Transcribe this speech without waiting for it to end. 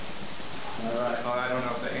All right. Oh, I don't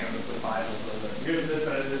know if the hand with the Bibles or the... Here's this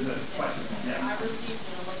is a question. Yeah. I received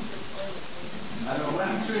an electric toilet. An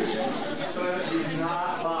electric toilet you did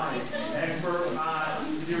not buy. And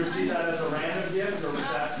did you receive that as a random gift, or was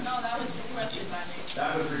that... No, that was requested by me.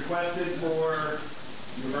 That was requested for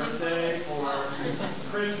your birthday, for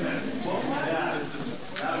Christmas. Yes.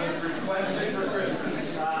 That was requested for Christmas.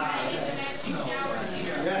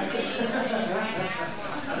 Yes.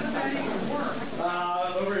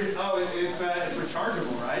 It's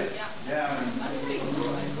rechargeable, right? Yeah. That's pretty cool.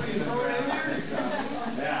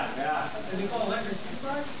 Yeah. Did you call electric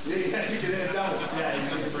toothbrush? Yeah, you get it doubles. Yeah, you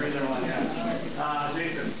can use it for either one. Yeah.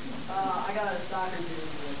 Jason. I got a soccer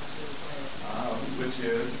jersey Which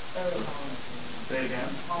is? Say it again.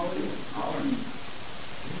 Holland.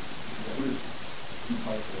 Who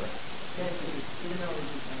plays for it? Even though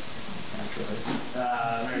it's Naturally.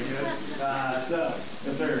 Very good. Yes,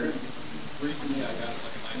 sir. Recently, I got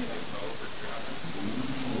like a nice big bow for traveling.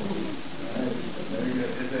 Very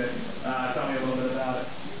good. Is it? Tell me a little bit about it.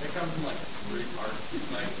 It comes in like 3 parts. It's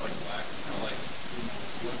nice, like black, kind of like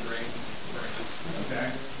wood grain. It's very nice. Okay.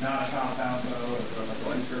 Not a compound bow, or like a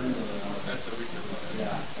weaker. That's a weaker bow.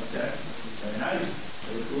 Yeah. Okay. Very nice.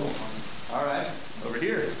 Very cool. All right. Over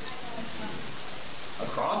here. A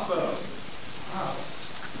crossbow. Wow.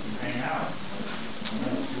 Hang out.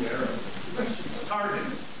 2 arrows.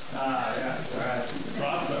 Targets. Yeah. All right.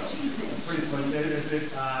 Crossbow. It's pretty slim. Is it?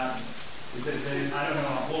 I don't know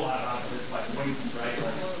a whole lot about it, but it's like weights, right?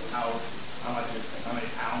 Like how many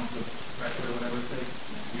pounds of pressure or whatever it takes.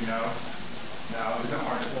 You know? No. Is it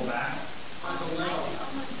hard to pull back?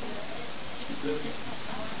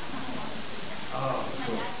 Oh,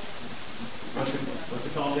 cool. What's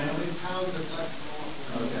it called, Emily? pounds or less.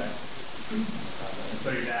 Okay. So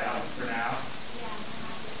your dad house for now? Yeah.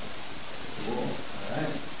 Cool. All right.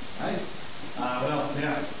 Nice. What else?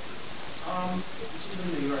 Yeah. This was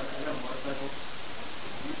in New York. I got a motorcycle.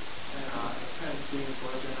 And it's kind of speeding this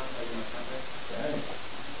way right now, so I get my friend there. Okay.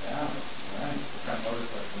 Yeah. All right. What kind of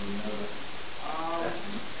motorcycle do you know?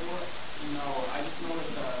 No, I just know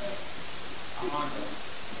it's a Honda.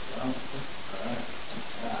 Well, all right.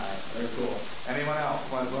 Very cool. Anyone else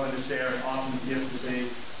willing to share an awesome gift that they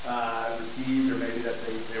received, or maybe that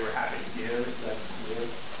they were happy to give?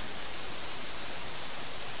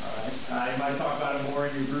 All right. You might talk about it more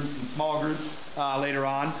in your groups and small groups later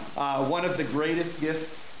on. One of the greatest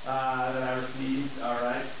gifts that I received, all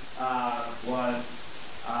right, was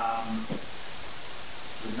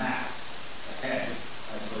the mask, the head,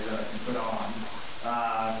 actually, that I can put on.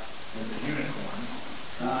 It's a unicorn.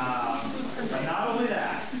 But not only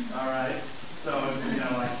that, all right. So it's,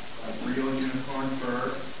 like real unicorn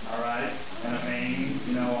fur, all right, and a mane,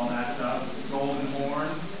 all that stuff. Golden horn,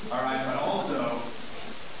 all right, but also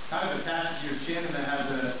kind of attached to your chin, and then has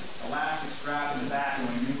an elastic strap in the back, and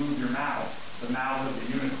when you move your mouth, the mouth of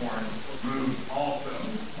the unicorn moves also.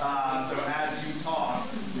 So as you talk,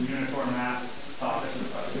 the unicorn mask talks.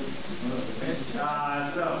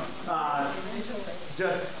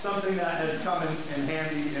 Just something that has come in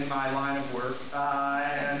handy in my line of work.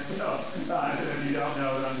 And so, if you don't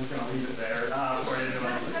know, then I'm just going to leave it there for you to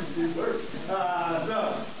work.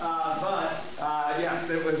 Yes,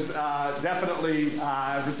 it was definitely,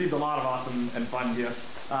 I've received a lot of awesome and fun gifts.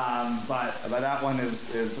 But that one is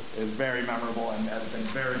very memorable and has been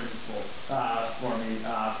very useful for me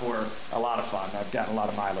for a lot of fun. I've gotten a lot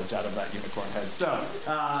of mileage out of that unicorn head. So,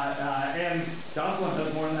 and Jocelyn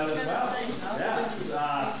does more than that as well. Yes,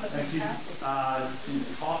 and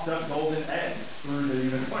she's tossed up golden eggs through the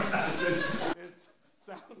unicorn head. It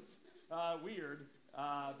sounds weird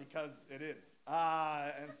because it is,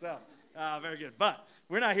 and so. Very good. But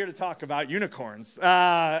we're not here to talk about unicorns.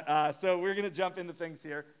 So we're going to jump into things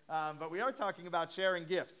here. But we are talking about sharing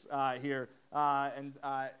gifts here, and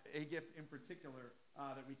a gift in particular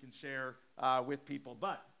that we can share with people.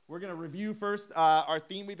 But we're going to review first. Our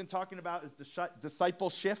theme we've been talking about is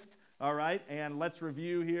discipleship. All right. And let's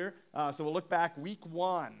review here. So we'll look back week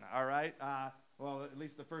 1. All right. Well, at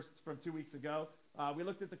least the first from 2 weeks ago. We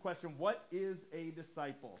looked at the question, what is a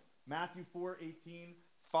disciple? Matthew 4:18.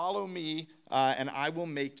 Follow me, and I will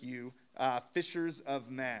make you fishers of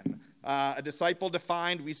men. A disciple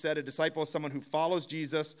defined, we said, a disciple is someone who follows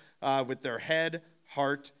Jesus with their head,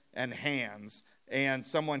 heart, and hands, and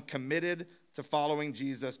someone committed to following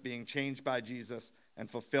Jesus, being changed by Jesus, and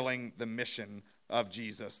fulfilling the mission of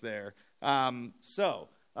Jesus there. And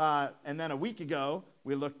then a week ago,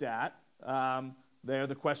 we looked at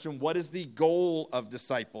the question, what is the goal of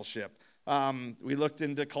discipleship? We looked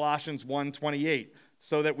into Colossians 1:28.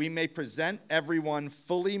 So that we may present everyone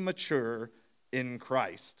fully mature in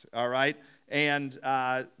Christ, all right? And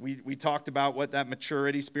we talked about what that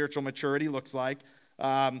maturity, spiritual maturity, looks like.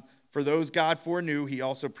 For those God foreknew, he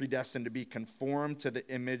also predestined to be conformed to the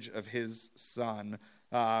image of his Son,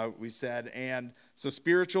 we said. And so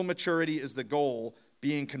spiritual maturity is the goal,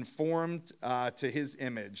 being conformed to his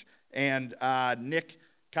image. And Nick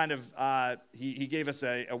kind of, he gave us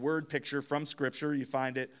a word picture from Scripture. You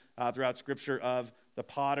find it throughout Scripture of the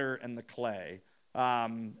potter and the clay.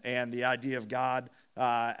 And the idea of God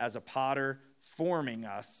as a potter forming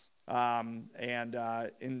us as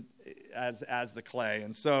the clay.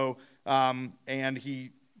 And so, and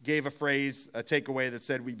he gave a phrase, a takeaway that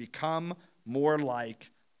said, we become more like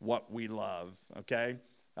what we love, okay?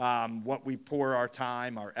 What we pour our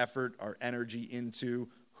time, our effort, our energy into,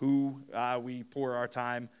 who we pour our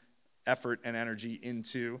time, effort, and energy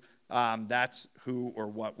into, that's who or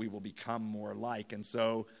what we will become more like. And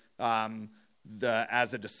so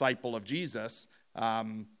as a disciple of Jesus,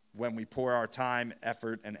 when we pour our time,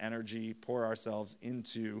 effort, and energy, pour ourselves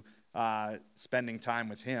into spending time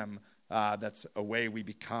with him, that's a way we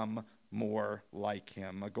become more like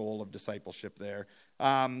him, a goal of discipleship there.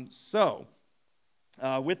 With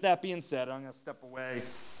that being said, I'm going to step away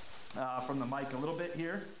from the mic a little bit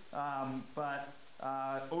here. But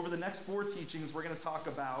over the next 4 teachings, we're going to talk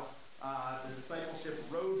about the discipleship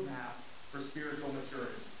roadmap for spiritual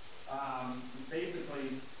maturity. Basically,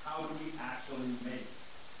 how do we actually make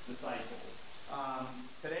disciples?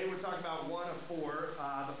 Today we're talking about one of 4.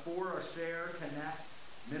 The 4 are share, connect,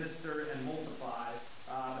 minister, and multiply.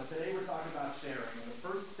 But today we're talking about sharing. And the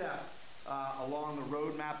first step along the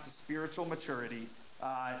roadmap to spiritual maturity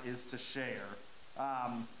is to share.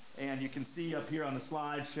 And you can see up here on the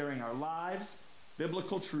slide, sharing our lives,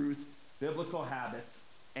 biblical truth, biblical habits,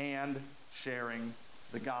 and sharing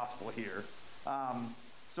the gospel here.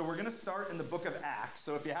 So we're going to start in the book of Acts.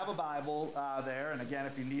 So if you have a Bible there, and again,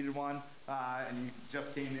 if you needed one and you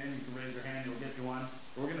just came in, you can raise your hand, you'll get you one.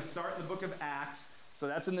 We're going to start in the book of Acts. So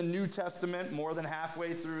that's in the New Testament, more than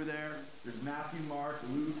halfway through there. There's Matthew, Mark,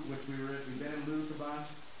 Luke, which we've been in Luke a bunch,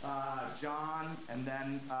 John, and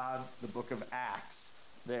then the book of Acts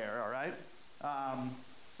there, all right?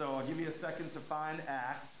 So I'll give you a second to find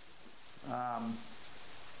Acts.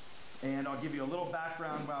 And I'll give you a little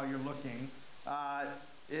background while you're looking.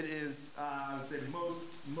 It is, I would say,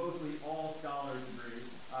 mostly all scholars agree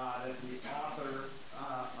that the author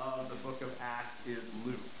of the book of Acts is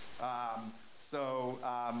Luke. So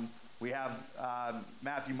we have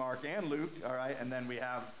Matthew, Mark, and Luke, all right? And then we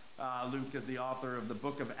have Luke as the author of the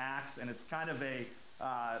book of Acts, and it's kind of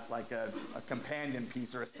like a companion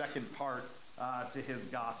piece or a second part to his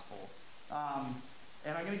gospel.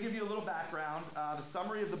 And I'm going to give you a little background. The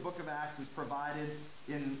summary of the book of Acts is provided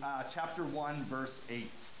in chapter 1, verse 8.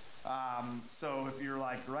 So if you're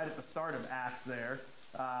like right at the start of Acts there,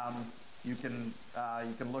 you can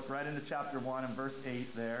look right into chapter 1 and verse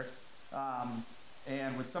 8 there.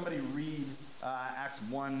 And would somebody read Acts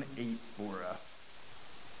 1:8 for us?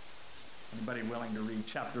 Anybody willing to read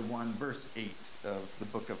chapter 1, verse 8 of the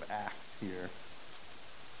book of Acts here?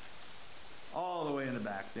 All the way in the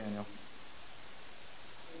back, Daniel.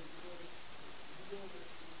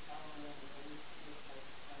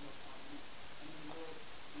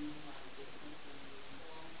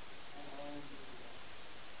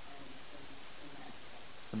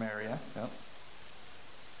 Samaria, yep.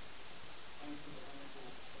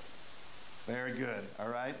 Very good, all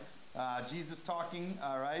right. Jesus talking,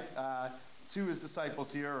 all right, to his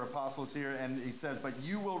disciples here, or apostles here, and he says, but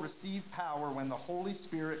you will receive power when the Holy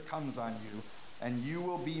Spirit comes on you, and you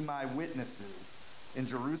will be my witnesses in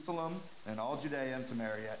Jerusalem and all Judea and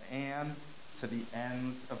Samaria and to the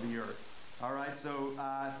ends of the earth. All right, so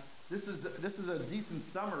this is a decent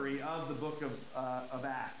summary of the book of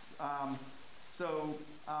Acts. So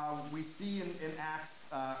we see in Acts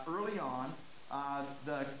early on,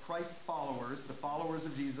 the Christ followers, the followers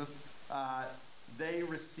of Jesus, they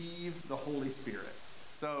receive the Holy Spirit.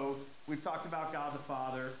 So we've talked about God the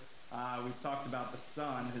Father. We've talked about the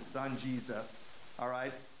Son, his Son Jesus. All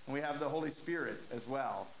right? And we have the Holy Spirit as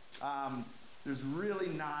well. There's really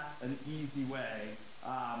not an easy way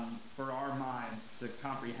for our minds to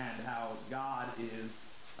comprehend how God is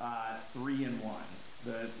 3 in 1.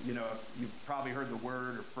 You've probably heard the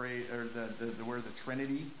word or phrase, or the word the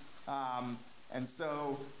Trinity. And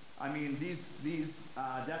so, I mean, these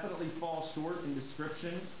definitely fall short in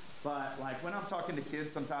description, but like when I'm talking to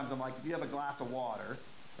kids, sometimes I'm like, if you have a glass of water,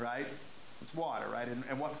 right? It's water, right?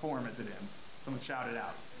 And what form is it in? Someone shout it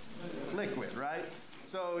out. Liquid, right?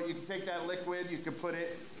 So you can take that liquid, you can put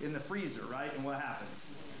it in the freezer, right? And what happens?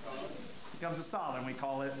 It becomes a solid, and we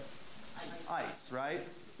call it ice, right?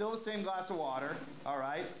 Still the same glass of water, all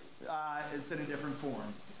right? it's in a different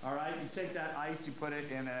form. All right, you take that ice, you put it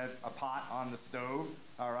in a pot on the stove.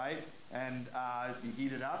 All right, and you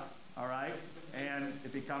heat it up. All right, and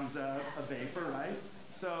it becomes a vapor, right?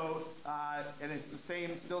 So, and it's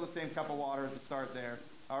still the same cup of water at the start there.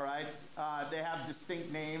 All right, they have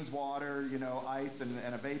distinct names: water, ice,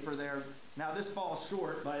 and a vapor there. Now this falls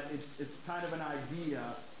short, but it's kind of an idea,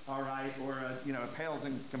 all right, or it pales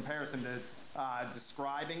in comparison to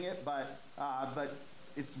describing it, but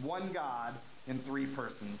it's one God in three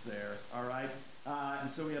persons there, all right? And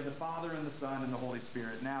so we have the Father and the Son and the Holy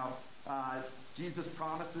Spirit. Now, Jesus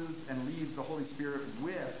promises and leaves the Holy Spirit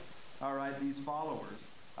with, all right, these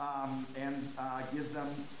followers, and gives them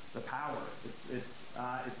the power. It's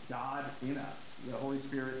God in us, the Holy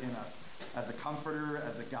Spirit in us, as a comforter,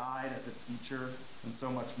 as a guide, as a teacher, and so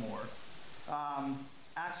much more.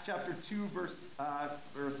 Acts chapter 2,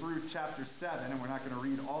 through chapter 7, and we're not going to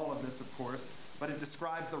read all of this, of course, but it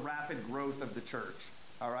describes the rapid growth of the church.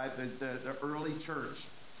 All right, the early church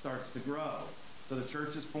starts to grow. So the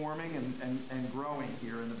church is forming and growing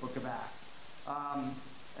here in the book of Acts.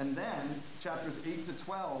 And then chapters 8 to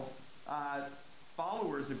 12,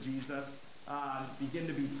 followers of Jesus begin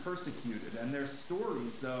to be persecuted. And their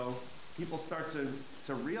stories, though, people start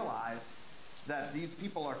to realize that these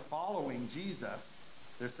people are following Jesus.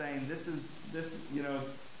 They're saying, this is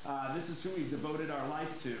who we've devoted our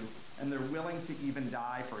life to, and they're willing to even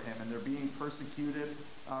die for him, and they're being persecuted,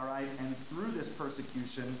 all right? And through this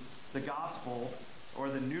persecution, the gospel, or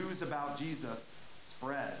the news about Jesus,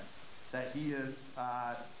 spreads, that he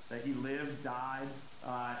lived, died,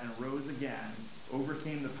 and rose again,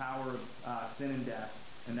 overcame the power of sin and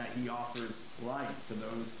death, and that he offers life to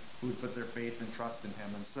those who put their faith and trust in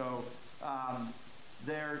him. And so,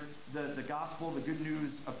 the gospel, the good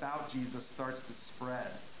news about Jesus starts to spread.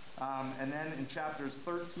 And then in chapters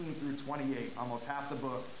 13 through 28, almost half the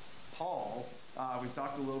book, Paul, we've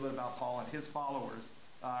talked a little bit about Paul and his followers,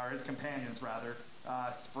 or his companions rather,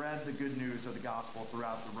 spread the good news of the gospel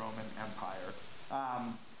throughout the Roman Empire.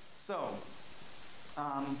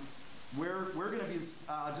 We're going to be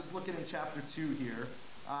just looking in chapter 2 here,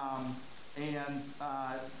 and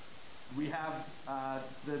we have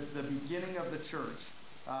the beginning of the church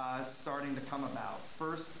starting to come about.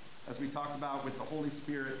 First, as we talked about, with the Holy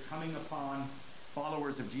Spirit coming upon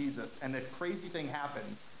followers of Jesus. And the crazy thing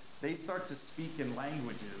happens. They start to speak in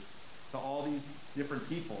languages to all these different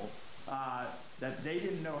people that they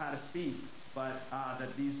didn't know how to speak, but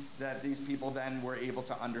that these people then were able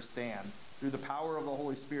to understand. Through the power of the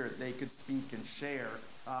Holy Spirit, they could speak and share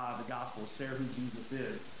the gospel, share who Jesus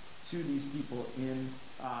is to these people in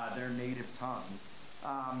their native tongues.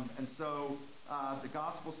 And so the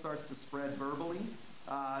gospel starts to spread verbally.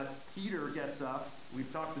 Peter gets up.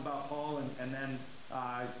 We've talked about Paul, and then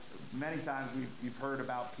many times we've heard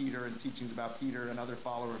about Peter and teachings about Peter, another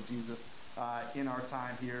follower of Jesus, in our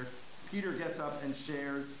time here. Peter gets up and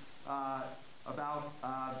shares about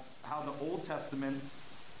how the Old Testament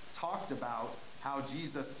talked about how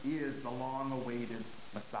Jesus is the long-awaited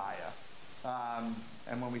Messiah.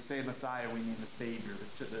 And when we say Messiah, we mean the Savior,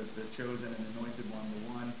 the chosen and anointed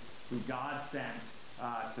one who God sent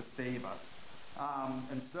to save us.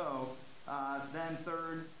 And so then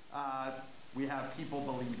third, we have people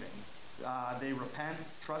believing. They repent,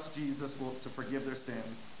 trust Jesus to forgive their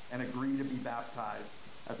sins, and agree to be baptized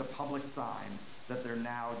as a public sign that they're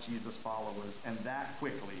now Jesus followers. And that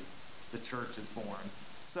quickly, the church is born.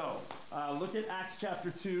 So, look at Acts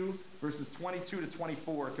chapter 2, verses 22 to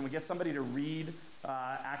 24. Can we get somebody to read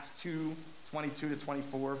Acts 2, 22 to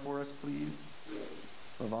 24 for us, please?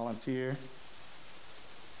 A volunteer.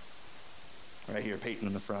 Right here, Peyton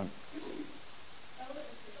in the front. Elder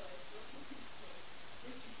Israelites, listen to this voice.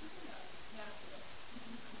 Is Jesus of Nazareth?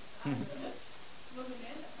 Was a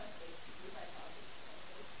man that has faith to do by causes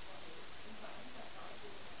and wonders and signs that God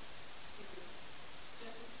did to do,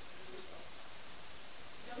 just as you yourself know.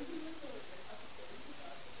 Though he was delivered up according to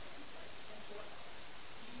God with his life and foreknowledge,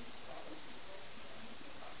 he used lawless people and men who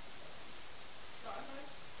came across the world.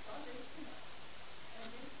 God raised him up,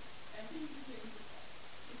 and he became his life,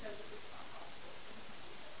 because it was not possible for him to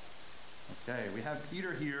do that. Okay, we have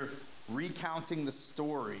Peter here recounting the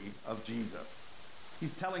story of Jesus.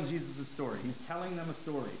 He's telling Jesus a story. He's telling them a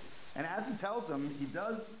story. And as he tells them, he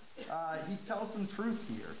tells them truth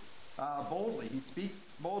here boldly. He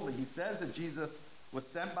speaks boldly. He says that Jesus was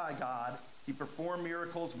sent by God. He performed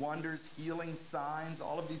miracles, wonders, healing, signs,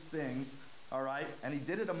 all of these things, all right? And he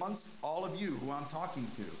did it amongst all of you who I'm talking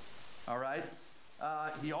to, all right?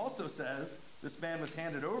 He also says this man was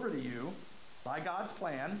handed over to you by God's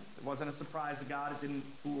plan. It wasn't a surprise to God. It didn't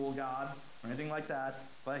fool God or anything like that.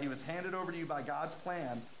 But he was handed over to you by God's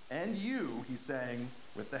plan. and you, he's saying,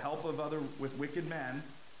 with the help of with wicked men,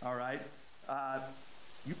 all right,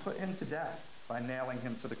 you put him to death by nailing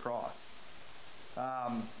him to the cross.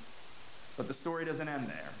 But the story doesn't end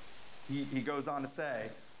there. He goes on to say,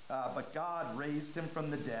 but God raised him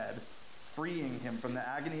from the dead, freeing him from the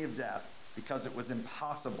agony of death, because it was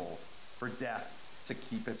impossible for death to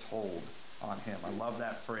keep its hold on him. I love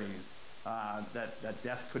that phrase, that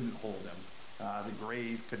death couldn't hold him. The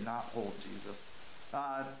grave could not hold Jesus.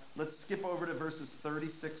 Let's skip over to verses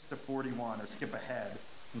 36 to 41, or skip ahead.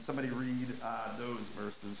 Can somebody read those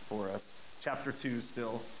verses for us? Chapter 2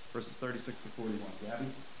 still, verses 36 to 41. Gabby?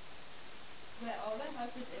 Let all the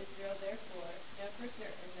house of Israel, therefore, know for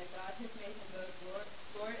certain that God has made him both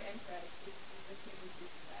Lord and Christ, whom he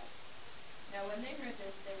crucified. Now when they heard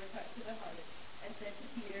this, they were cut to the heart, and said to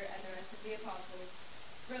Peter and the rest of the apostles,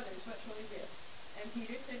 Brothers, what shall we do? And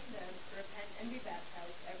Peter said to them, Repent and be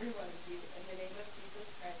baptized, every one of you, in the name of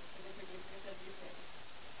Jesus Christ, for the forgiveness of your sins,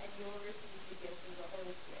 and you will receive the gift of the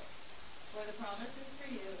Holy Spirit. For the promise is for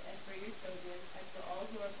you, and for your children, and for all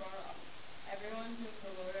who are far off, everyone whom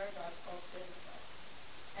the Lord our God calls to himself.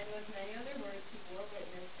 And with many other words he bore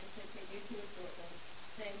witness, and continued to exhort them,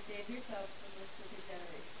 saying, Save yourselves from this wicked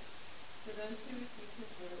generation. So those who received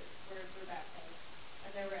his word were baptized,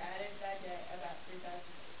 and there were added that day about 3,000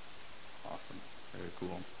 souls. Awesome. Very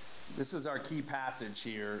cool. This is our key passage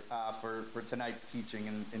here for tonight's teaching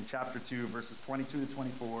in chapter 2, verses 22 to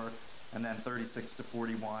 24, and then 36 to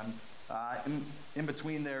 41. In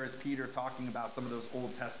between there is Peter talking about some of those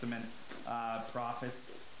Old Testament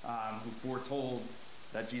prophets who foretold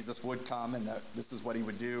that Jesus would come and that this is what he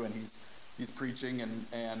would do, and he's preaching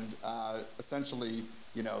and essentially,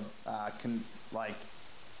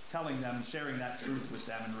 telling them, sharing that truth with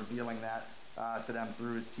them, and revealing that to them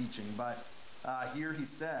through his teaching. But here he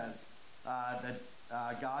says that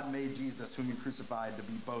God made Jesus, whom you crucified, to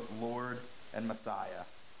be both Lord and Messiah,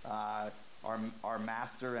 our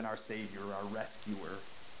Master and our Savior, our Rescuer.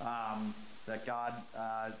 That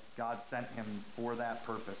God sent him for that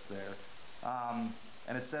purpose there.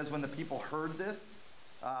 And it says when the people heard this,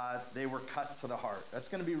 they were cut to the heart. That's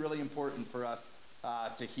going to be really important for us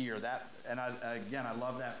to hear that. And I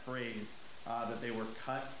love that phrase, that they were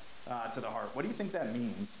cut to the heart. What do you think that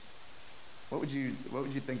means? What would you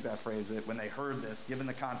think that phrase is when they heard this, given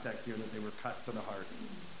the context here that they were cut to the heart?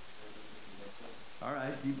 All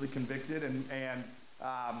right, deeply convicted, and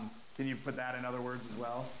can you put that in other words as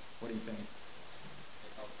well? What do you think? They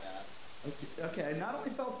felt bad. Okay, not only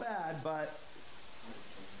felt bad, but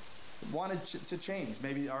wanted to change.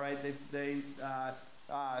 Maybe, all right, they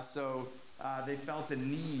felt a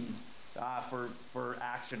need for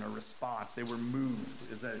action or response. They were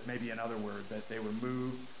moved, is maybe another word, that they were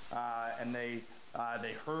moved, and they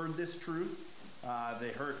heard this truth.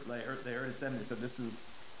 They heard it said, and they said,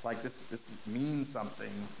 this means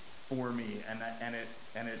something for me, and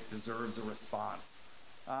it deserves a response.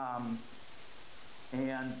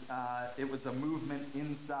 It was a movement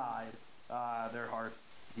inside their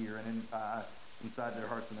hearts here, and inside their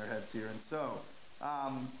hearts and their heads here. And so,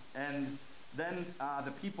 and then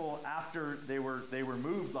the people, after they were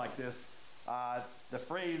moved like this, the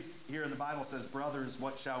phrase here in the Bible says, "Brothers,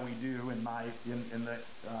 what shall we do?" In the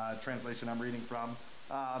translation I'm reading from,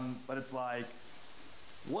 but it's like,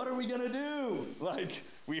 what are we gonna do? Like,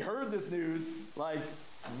 we heard this news. Like,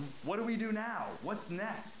 what do we do now? What's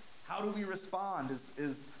next? How do we respond?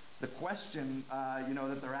 Is the question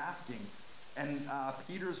that they're asking. And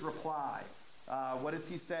Peter's reply, what does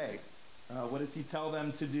he say? What does he tell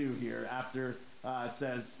them to do here after it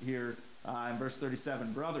says here in verse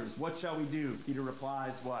 37, brothers, what shall we do? Peter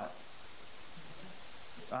replies, what?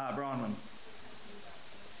 Bronwyn.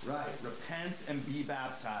 Right. Repent and be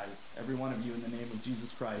baptized, every one of you, in the name of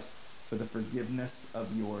Jesus Christ, for the forgiveness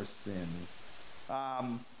of your sins.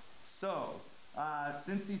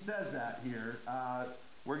 Since he says that here,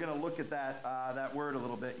 we're going to look at that word a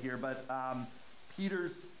little bit here. But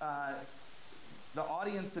Peter's, the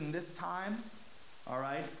audience in this time, all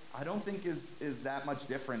right, I don't think is that much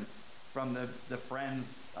different from the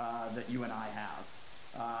friends that you and I have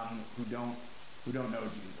who don't know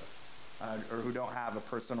Jesus. Or who don't have a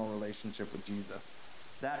personal relationship with Jesus.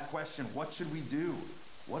 That question, what should we do?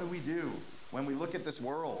 What do we do? When we look at this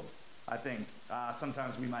world, I think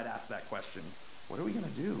sometimes we might ask that question. What are we going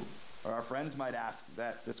to do? Or our friends might ask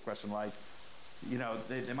this question, like,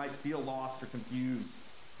 they might feel lost or confused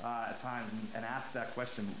at times and ask that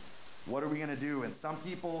question, what are we going to do? And some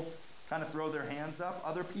people kind of throw their hands up.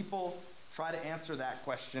 Other people try to answer that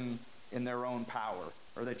question in their own power,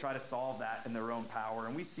 or they try to solve that in their own power.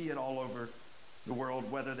 And we see it all over the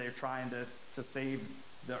world, whether they're trying to save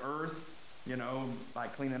the earth by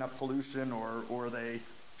cleaning up pollution, or they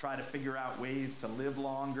try to figure out ways to live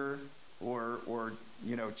longer, or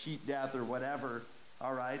cheat death or whatever.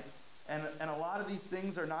 All right. And a lot of these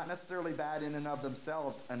things are not necessarily bad in and of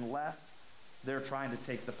themselves unless they're trying to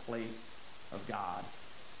take the place of God.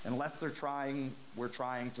 Unless we're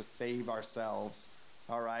trying to save ourselves,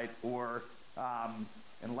 all right? Or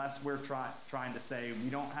unless we're trying to say we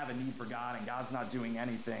don't have a need for God and God's not doing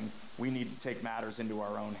anything, we need to take matters into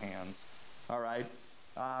our own hands, all right?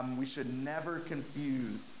 We should never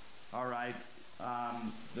confuse, all right,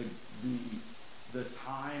 the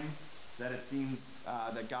time that it seems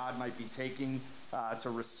that God might be taking to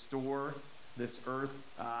restore this earth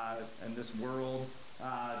and this world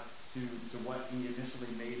to what he initially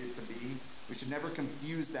made it to be. We should never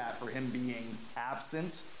confuse that for him being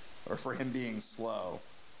absent or for him being slow.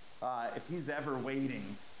 If he's ever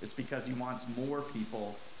waiting, it's because he wants more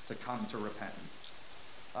people to come to repentance.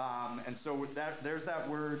 And so there's that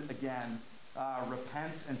word again,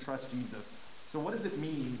 repent and trust Jesus. So what does it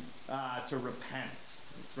mean to repent?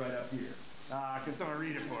 It's right up here. Can someone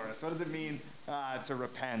read it for us? What does it mean to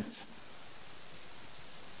repent?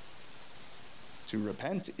 To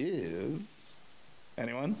repent is...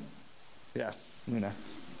 Anyone? Yes, Luna.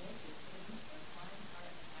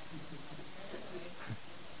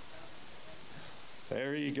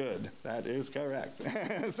 Very good. That is correct.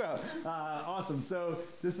 Awesome. So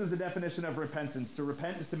this is the definition of repentance. To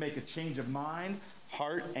repent is to make a change of mind,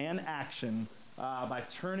 heart, and action by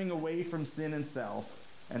turning away from sin and self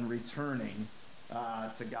and returning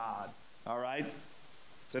to God. All right?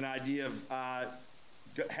 It's an idea of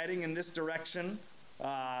heading in this direction,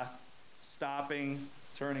 stopping,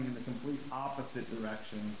 turning in the complete opposite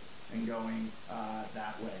direction, and going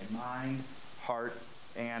that way. Mind, heart,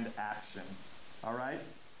 and action. All right?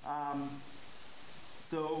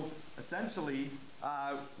 So essentially,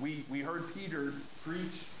 we heard Peter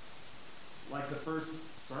preach like the first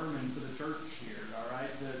sermon to the church here. All right,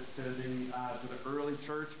 to the early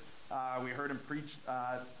church. We heard him preach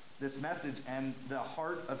this message, and the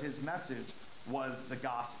heart of his message was the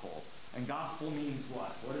gospel. And gospel means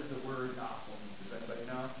what? What does the word gospel mean? Does anybody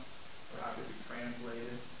know? Or how could it be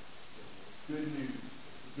translated? Good news.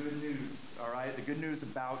 It's good news. All right, the good news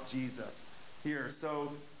about Jesus. Here,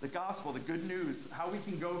 so the gospel, the good news, how we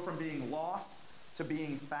can go from being lost to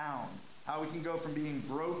being found, how we can go from being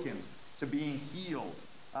broken to being healed,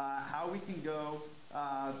 how we can go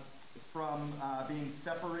from being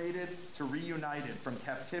separated to reunited, from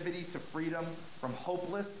captivity to freedom, from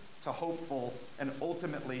hopeless to hopeful, and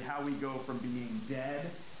ultimately how we go from being dead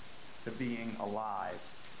to being alive.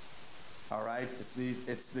 All right, it's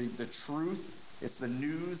the truth. It's the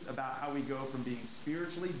news about how we go from being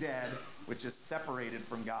spiritually dead, which is separated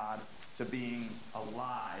from God, to being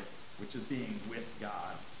alive, which is being with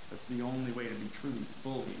God. That's the only way to be truly,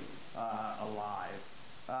 fully alive.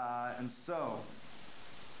 And so,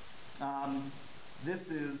 this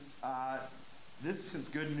is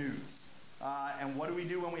good news. And what do we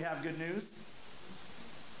do when we have good news?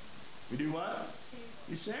 We do what?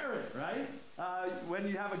 You share it, right? When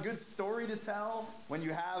you have a good story to tell, when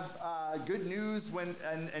you have good news,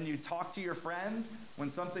 and you talk to your friends, when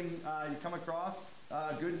something you come across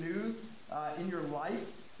good news in your life,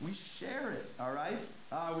 we share it. All right?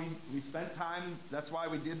 We spent time. That's why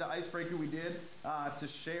we did the icebreaker. We did to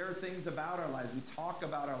share things about our lives. We talk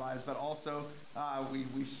about our lives, but also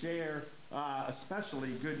we share especially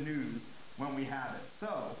good news when we have it.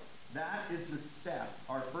 So that is the step,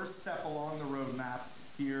 our first step along the roadmap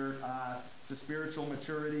here to spiritual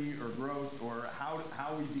maturity or growth, or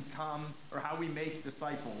how we become or how we make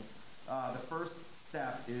disciples. The first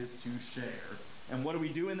step is to share. And what do we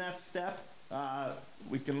do in that step?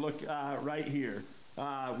 We can look right here.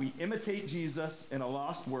 We imitate Jesus in a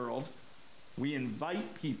lost world. We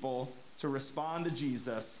invite people to respond to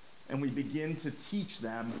Jesus, and we begin to teach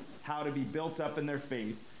them how to be built up in their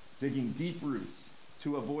faith, digging deep roots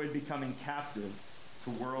to avoid becoming captive to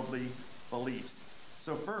worldly beliefs.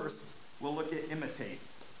 So first, we'll look at imitate.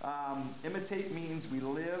 Imitate means we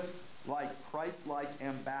live like Christ-like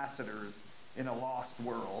ambassadors in a lost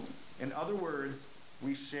world. In other words,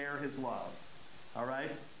 we share his love. All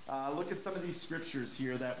right? Look at some of these scriptures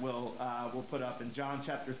here that we'll put up. In John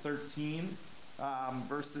chapter 13,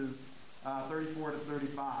 verses 34 to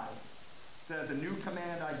 35, says, "A new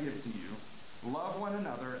command I give to you, love one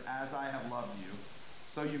another as I have loved you.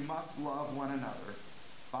 So you must love one another.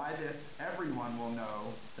 By this, everyone will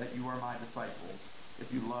know that you are my disciples,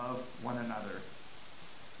 if you love one another."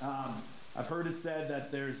 I've heard it said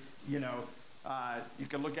that there's, you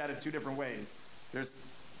can look at it two different ways. There's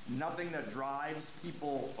nothing that drives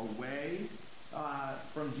people away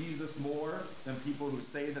from Jesus more than people who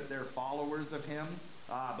say that they're followers of him,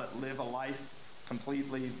 but live a life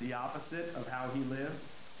completely the opposite of how he lived,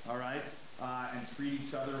 all right? And treat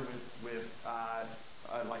each other with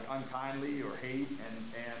like unkindly or hate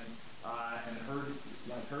and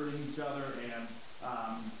hurting each other and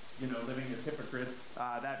living as hypocrites.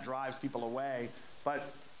 That drives people away.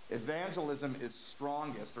 But evangelism is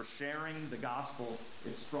strongest, or sharing the gospel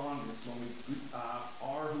is strongest when we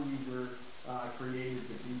are who we were created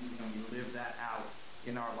to be, and we live that out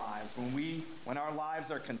in our lives. When our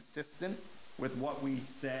lives are consistent with what we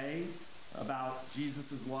say about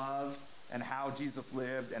Jesus' love and how Jesus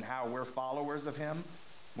lived and how we're followers of him,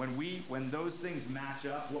 when those things match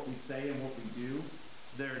up, what we say and what we do,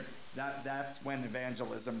 that's when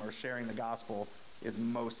evangelism or sharing the gospel is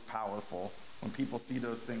most powerful, when people see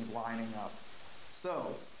those things lining up.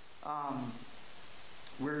 So,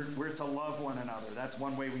 we're to love one another. That's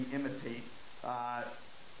one way we imitate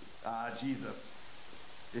Jesus.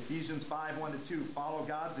 Ephesians 5:1-2, follow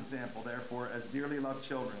God's example, therefore, as dearly loved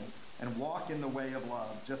children, and walk in the way of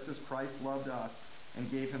love, just as Christ loved us and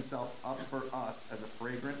gave himself up for us as a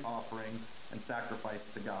fragrant offering and sacrifice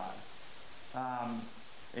to God.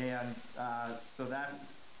 So that's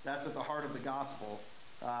at the heart of the gospel,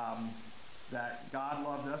 that God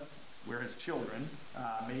loved us. We're his children,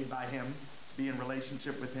 made by him to be in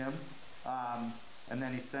relationship with him. And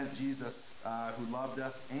then he sent Jesus, who loved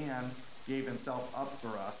us and gave himself up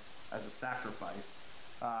for us as a sacrifice.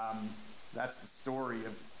 That's the story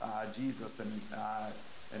of Jesus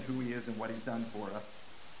and who he is and what he's done for us.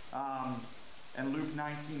 And Luke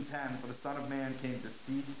 19:10, for the Son of Man came to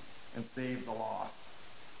seek and save the lost.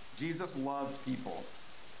 Jesus loved people.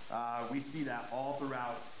 We see that all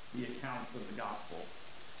throughout the accounts of the gospel.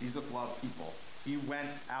 Jesus loved people. He went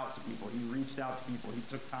out to people. He reached out to people. He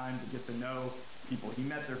took time to get to know people. He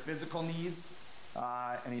met their physical needs,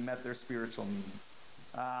 and he met their spiritual needs.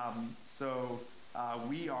 So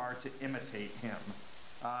we are to imitate him.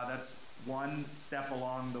 That's one step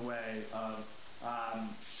along the way of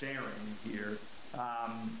sharing here,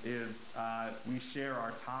 is we share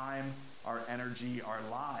our time, our energy, our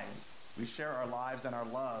lives. We share our lives and our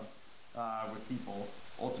love with people.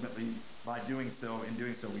 Ultimately, by doing so,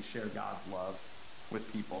 we share God's love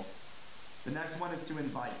with people. The next one is to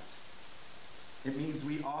invite. It means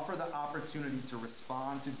we offer the opportunity to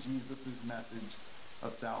respond to Jesus' message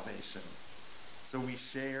of salvation. So we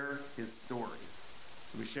share his story.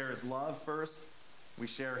 So we share his love first. We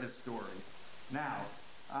share his story. Now,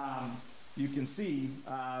 you can see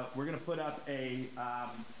we're going to put up a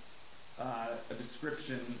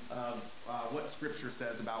description of what Scripture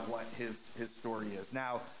says about what his story is.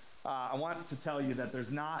 Now, I want to tell you that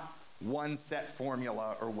there's not one set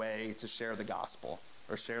formula or way to share the gospel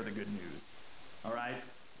or share the good news. All right?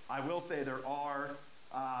 I will say there's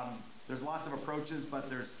lots of approaches, but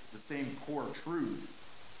there's the same core truths,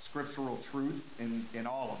 scriptural truths in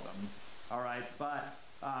all of them. All right? But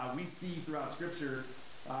we see throughout Scripture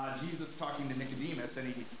Jesus talking to Nicodemus, and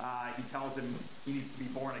he tells him he needs to be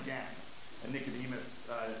born again. And Nicodemus,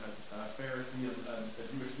 a Pharisee,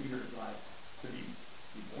 a Jewish leader, is like, to be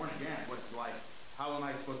born again? How am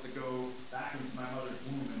I supposed to go back into my mother's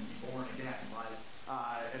womb and be born again?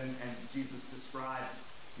 And Jesus describes,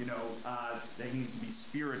 that he needs to be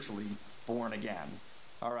spiritually born again.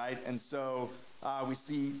 All right? And so we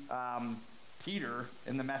see Peter,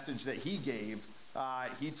 in the message that he gave,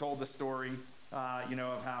 he told the story,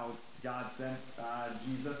 of how God sent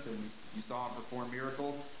Jesus, and you saw him perform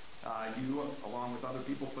miracles. You, along with other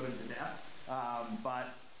people, put him to death.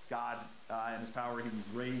 But God, in his power, he was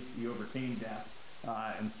raised. He overcame death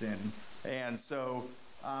and sin. And so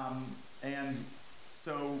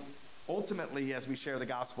ultimately, as we share the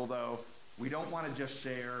gospel, though, we don't want to just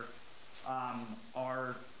share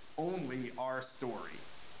our story.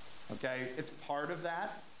 Okay? It's part of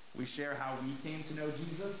that. We share how we came to know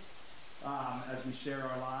Jesus as we share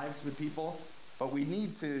our lives with people. But we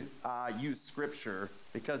need to use Scripture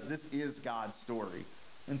because this is God's story.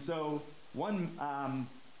 And so one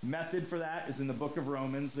method for that is in the book of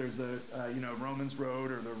Romans. There's the Romans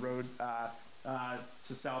road, or the road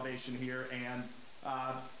to salvation here. And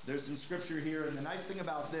there's some Scripture here. And the nice thing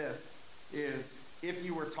about this is if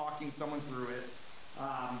you were talking someone through it,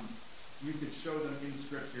 you could show them in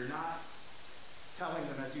Scripture. You're not telling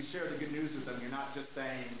them, as you share the good news with them, you're not just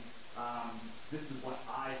saying, this is what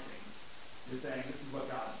I think. You're saying, this is what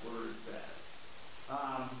God's Word says.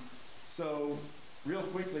 So, real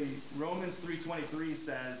quickly, Romans 3:23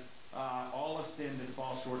 says, all have sinned and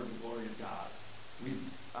fall short of the glory of God.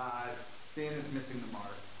 Sin is missing the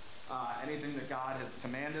mark. Anything that God has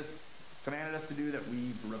commanded us to do that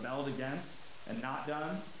we've rebelled against, and not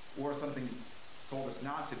done, or something he's told us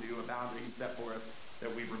not to do, a boundary he set for us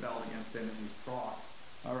that we've rebelled against him and we've crossed.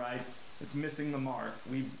 All right? It's missing the mark.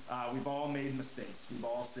 We've all made mistakes. We've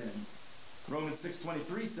all sinned. Romans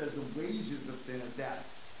 6:23 says the wages of sin is death,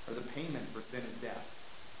 or the payment for sin is death.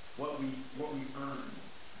 What we earn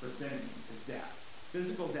for sinning is death.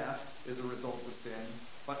 Physical death is a result of sin,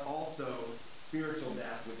 but also spiritual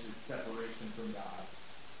death, which is separation from God.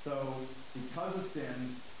 So because of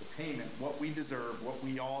sin, the payment, what we deserve, what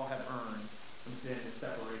we all have earned from sin is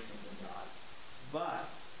separation from God. But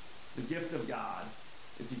the gift of God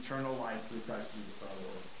is eternal life through Christ Jesus our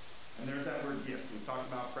Lord. And there's that word gift. We've talked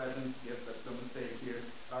about presents, gifts, that's no mistake here.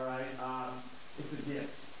 All right? It's a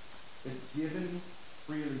gift. It's given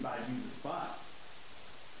freely by Jesus, but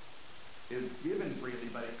it was given freely,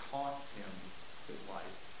 but it cost him his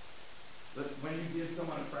life. But when you give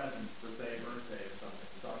someone a present for, say, a birthday or something,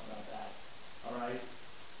 we talked about that, all right?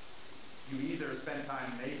 You either spend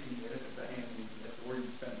time making it, if it's a handmade gift, or you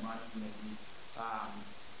spend money maybe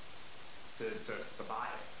to buy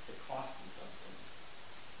it. It costs you something.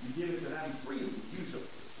 You give it to them freely, usually.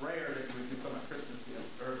 It's rare that you would give someone a Christmas gift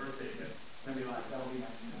or a birthday gift and be like, that'll be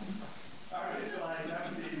 $19.95. All right, like, that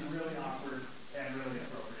would be really awkward and really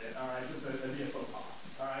inappropriate. All right, just a be a faux pas.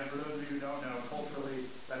 All right, for those of you who don't know, culturally,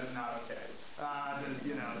 that is not okay.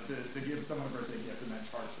 To give someone a birthday gift and then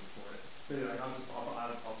charge them for it. So you're like, I'll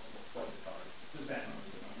swipe the card. Just Venmo,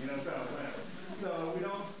 so whatever. So we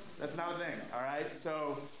don't, that's not a thing, all right?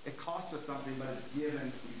 So it costs us something, but it's given,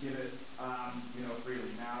 we give it,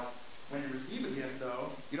 freely. Now, when you receive a gift,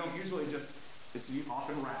 though, you don't usually just, it's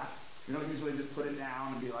often wrapped. You don't usually just put it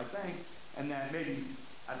down and be like, thanks, and then maybe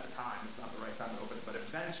at the time, it's not the right time to open it, but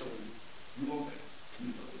eventually you open it,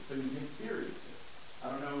 usually, so you can experience it. I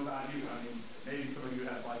don't know about you. I mean, maybe some of you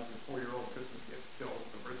have like your 4-year-old Christmas gift still,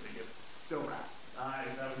 the birthday gift, still wrapped.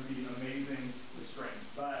 That would be amazing restraint.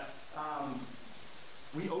 But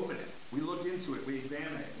we open it, we look into it, we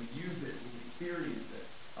examine it, we use it, we experience it.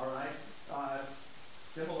 All right?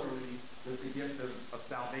 Similarly, with the gift of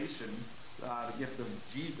salvation, the gift of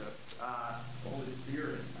Jesus, the Holy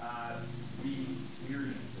Spirit, we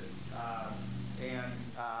experience it.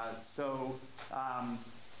 So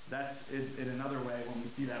that's in another way when we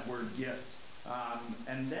see that word gift.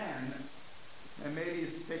 And maybe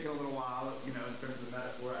it's taken a little while, in terms of the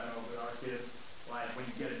metaphor. I know with our kids, like when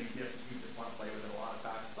you get a new gift, you just want to play with it a lot of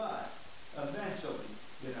times. But eventually,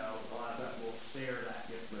 a lot of times we'll share that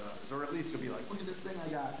gift with others. Or at least you'll be like, look at this thing I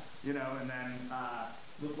got, and then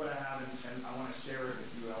look what I have, and I want to share it with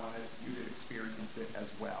you. I want you to experience it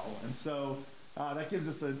as well. And so that gives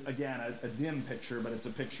us, a dim picture, but it's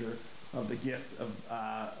a picture of the gift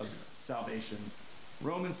of salvation.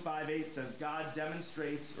 Romans 5:8 says, God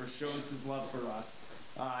demonstrates or shows his love for us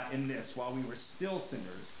in this: while we were still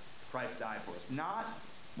sinners, Christ died for us. Not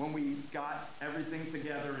when we got everything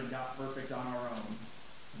together and got perfect on our own,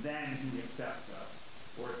 then he accepts us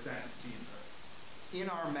or sent Jesus. In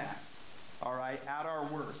our mess, all right, at our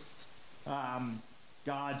worst,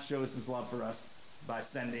 God shows his love for us by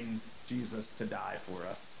sending Jesus to die for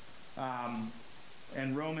us.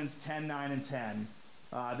 And Romans 10:9 and 10,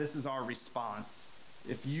 this is our response.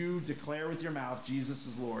 If you declare with your mouth Jesus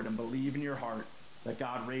is Lord and believe in your heart that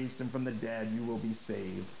God raised him from the dead, you will be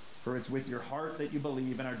saved. For it's with your heart that you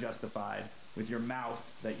believe and are justified, with your mouth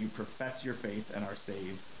that you profess your faith and are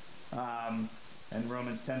saved. And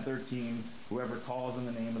Romans 10:13, whoever calls in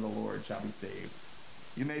the name of the Lord shall be saved.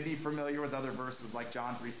 You may be familiar with other verses like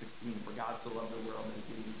John 3:16, for God so loved the world that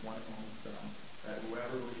he gave his one and only Son, that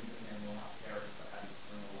whoever believes in him will not perish but have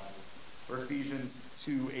eternal life. Or Ephesians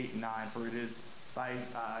 2:8 and 9, for it is by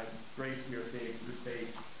grace we are saved through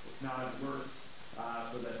faith. It's not of works,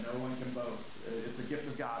 so that no one can boast. It's a gift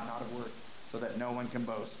of God, not of works, so that no one can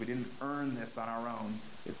boast. We didn't earn this on our own.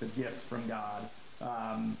 It's a gift from God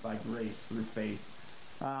by grace through faith.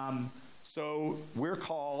 So we're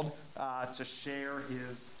called to share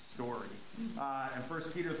his story. And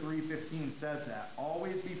 1 Peter 3:15 says that.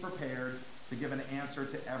 Always be prepared to give an answer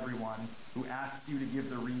to everyone who asks you to give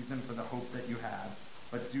the reason for the hope that you have.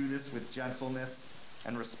 But do this with gentleness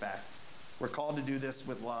and respect. We're called to do this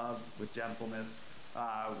with love, with gentleness,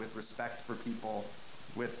 with respect for people,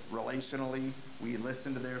 with relationally. We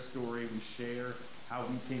listen to their story, we share how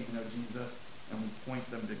we came to know Jesus, and we point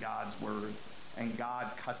them to God's word. And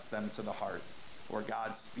God cuts them to the heart, or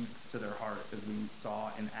God speaks to their heart, as we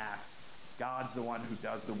saw in Acts. God's the one who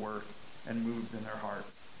does the work and moves in their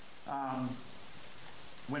hearts.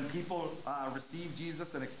 When people receive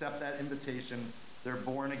Jesus and accept that invitation, they're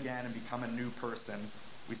born again and become a new person.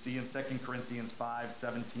 We see in 2 Corinthians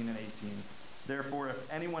 5:17 and 18. Therefore,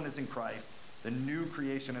 if anyone is in Christ, The new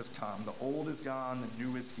creation has come. The old is gone, the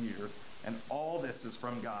new is here. And all this is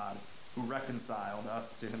from God, who reconciled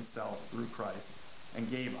us to himself through Christ and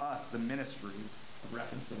gave us the ministry of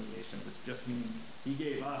reconciliation. This just means he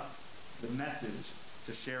gave us the message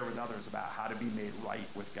to share with others about how to be made right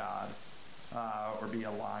with God, or be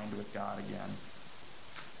aligned with God again.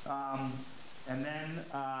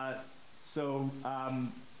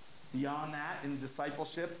 Beyond that, in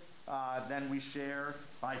discipleship, then we share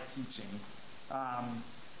by teaching.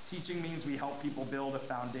 Teaching means we help people build a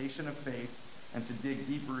foundation of faith and to dig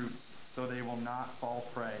deep roots so they will not fall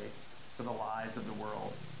prey to the lies of the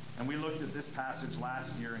world. And we looked at this passage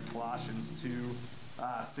last year in Colossians 2,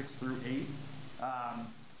 6 through 8,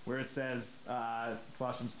 where it says,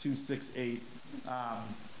 Colossians 2, 6, 8,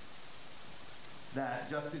 that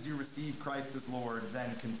just as you receive Christ as Lord,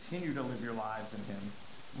 then continue to live your lives in him,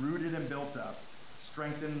 rooted and built up,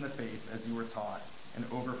 strengthened in the faith as you were taught, and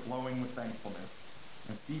overflowing with thankfulness.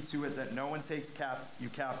 And see to it that no one takes you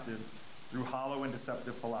captive through hollow and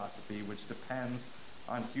deceptive philosophy, which depends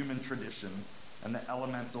on human tradition and the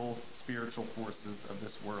elemental spiritual forces of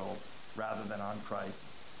this world, rather than on Christ.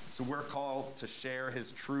 So we're called to share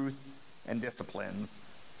his truth and disciplines,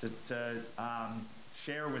 to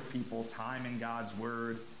share with people time in God's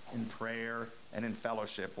word, in prayer, and in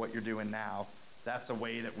fellowship, what you're doing now. That's a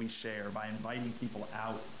way that we share, by inviting people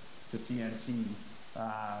out to TNT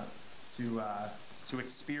to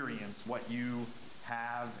experience what you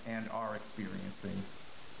have and are experiencing.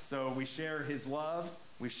 So we share his love,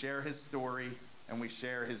 we share his story, and we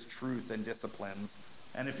share his truth and disciplines.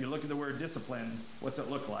 And if you look at the word discipline, what's it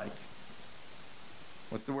look like?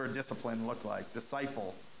 What's the word discipline look like?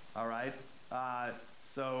 Disciple, all right?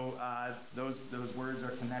 Those words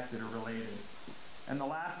are connected or related. And the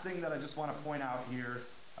last thing that I just want to point out here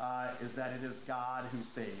is that it is God who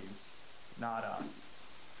saves, not us.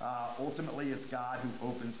 Ultimately, it's God who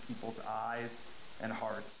opens people's eyes and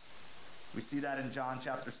hearts. We see that in John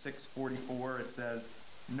chapter 6, 44. It says,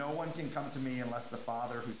 "No one can come to me unless the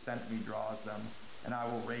Father who sent me draws them, and I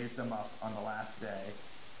will raise them up on the last day."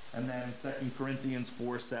 And then in 2 Corinthians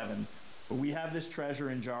 4, 7, "But we have this treasure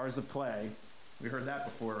in jars of clay." We heard that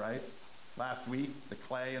before, right? Last week, the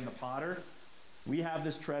clay and the potter. "We have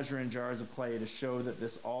this treasure in jars of clay to show that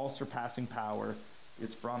this all-surpassing power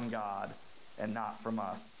is from God and not from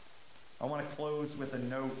us." I want to close with a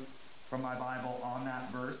note from my Bible on that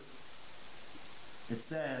verse. It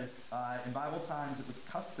says, in Bible times it was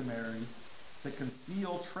customary to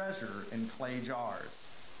conceal treasure in clay jars.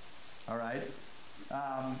 All right?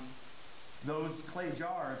 Those clay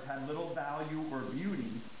jars had little value or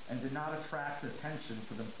beauty and did not attract attention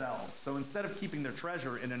to themselves. So instead of keeping their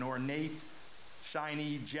treasure in an ornate,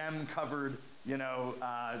 shiny, gem-covered,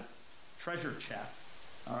 treasure chest,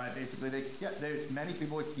 all right, basically, many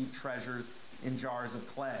people would keep treasures in jars of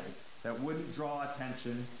clay that wouldn't draw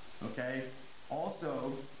attention. Okay.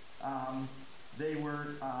 Also, they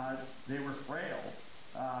were frail.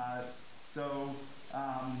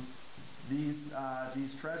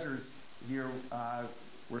 These treasures here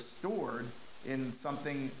were stored in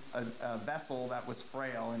a vessel that was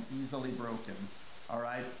frail and easily broken. All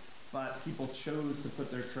right, but people chose to put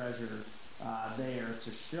their treasure there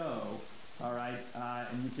to show. All right,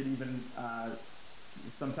 and you could even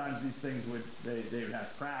sometimes these things would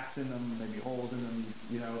have cracks in them, maybe holes in them,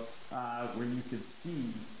 where you could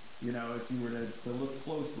see, if you were to look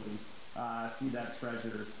closely, see that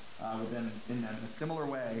treasure in them. In a similar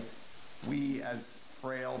way, we as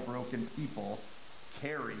frail, broken people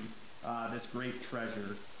carry this great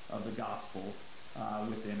treasure of the gospel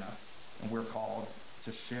within us, and we're called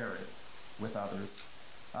to share it with others.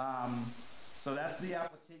 So that's the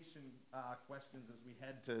application questions as we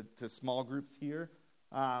head to small groups here.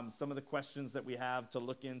 Some of the questions that we have to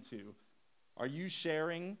look into. Are you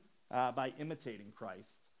sharing by imitating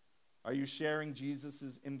Christ? Are you sharing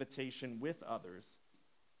Jesus' invitation with others?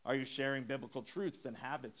 Are you sharing biblical truths and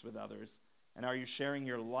habits with others? And are you sharing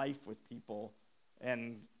your life with people?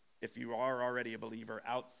 And if you are already a believer,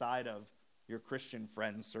 outside of your Christian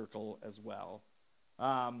friend circle as well.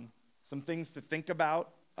 Some things to think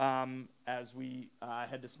about as we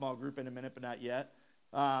head to small group in a minute, but not yet.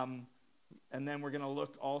 And then we're going to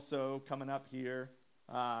look also, coming up here,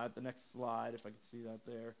 at the next slide, if I can see that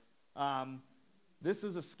there. This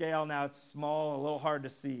is a scale now. It's small, a little hard to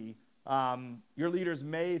see. Your leaders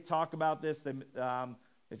may talk about this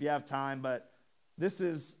if you have time, but this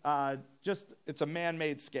is it's a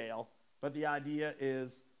man-made scale. But the idea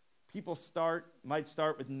is people might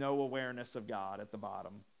start with no awareness of God at the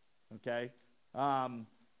bottom, okay? And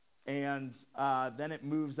then it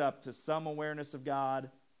moves up to some awareness of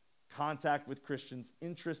God, contact with Christians,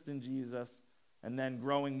 interest in Jesus, and then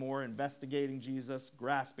growing more, investigating Jesus,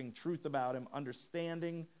 grasping truth about him,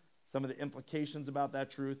 understanding some of the implications about that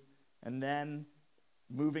truth, and then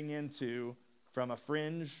moving into from a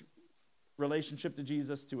fringe relationship to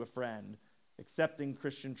Jesus to a friend, accepting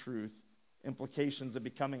Christian truth, implications of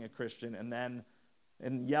becoming a Christian, and then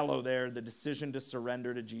in yellow there, the decision to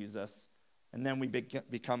surrender to Jesus, and then we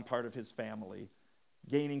become part of his family,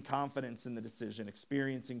 gaining confidence in the decision,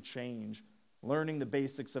 experiencing change, learning the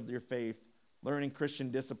basics of your faith, learning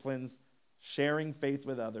Christian disciplines, sharing faith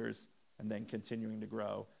with others, and then continuing to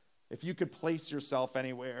grow. If you could place yourself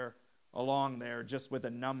anywhere along there just with a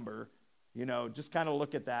number, just kind of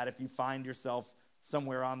look at that if you find yourself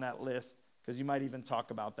somewhere on that list, because you might even talk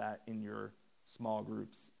about that in your small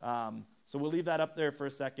groups. So we'll leave that up there for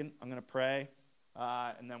a second. I'm going to pray,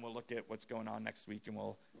 and then we'll look at what's going on next week, and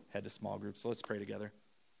we'll head to small groups. So let's pray together.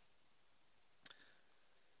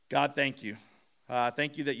 God, thank you.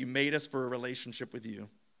 Thank you that you made us for a relationship with you.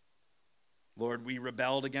 Lord, we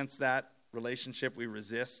rebelled against that relationship. We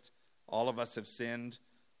resist. All of us have sinned.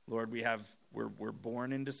 Lord, we're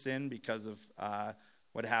born into sin because of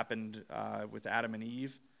what happened with Adam and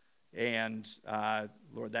Eve. And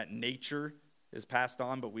Lord, that nature is passed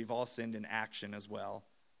on, but we've all sinned in action as well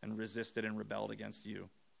and resisted and rebelled against you.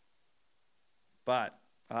 But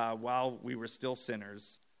while we were still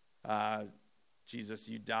sinners, Jesus,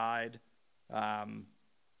 you died and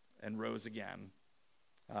rose again,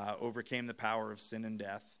 overcame the power of sin and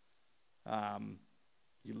death.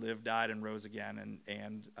 You lived, died, and rose again,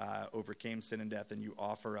 and overcame sin and death, and you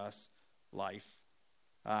offer us life.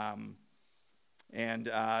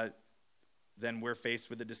 Then we're faced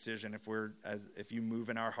with a decision if you move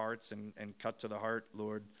in our hearts and cut to the heart,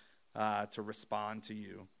 Lord, to respond to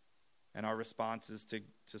you. And our response is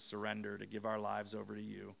to surrender, to give our lives over to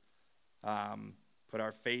you. Put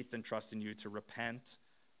our faith and trust in you, to repent,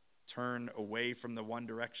 turn away from the one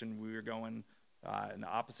direction we were going, in the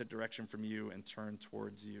opposite direction from you, and turn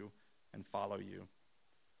towards you and follow you.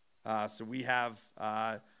 So we have,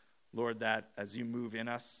 Lord, that as you move in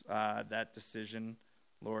us, that decision,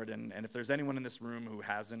 Lord, and if there's anyone in this room who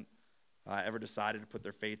hasn't ever decided to put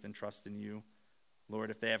their faith and trust in you,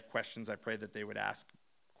 Lord, if they have questions, I pray that they would ask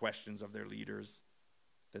questions of their leaders,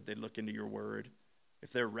 that they'd look into your word.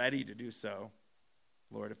 If they're ready to do so,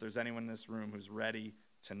 Lord, if there's anyone in this room who's ready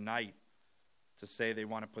tonight to say they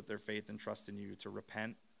want to put their faith and trust in you, to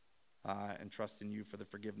repent and trust in you for the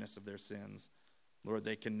forgiveness of their sins, Lord,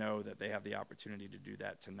 they can know that they have the opportunity to do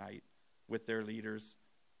that tonight with their leaders,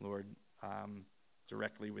 Lord,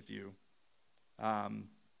 directly with you. And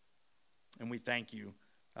we thank you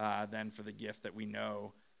then for the gift that we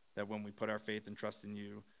know that when we put our faith and trust in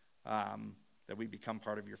you, that we become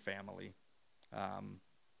part of your family,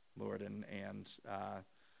 Lord, and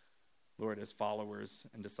Lord, as followers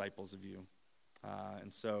and disciples of you.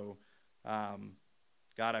 And so,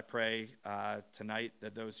 God, I pray tonight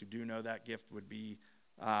that those who do know that gift would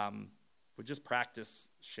just practice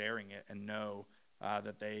sharing it and know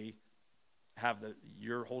that they have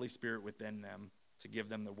your Holy Spirit within them to give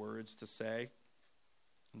them the words to say.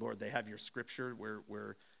 Lord, they have your scripture.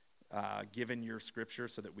 We're given your scripture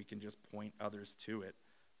so that we can just point others to it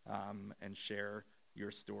and share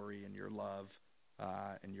your story and your love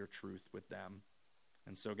and your truth with them.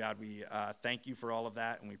 And so, God, we thank you for all of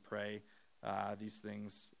that, and we pray these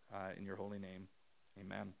things in your holy name.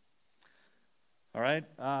 Amen. All right.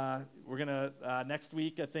 We're going to, next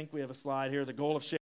week, I think we have a slide here. The goal of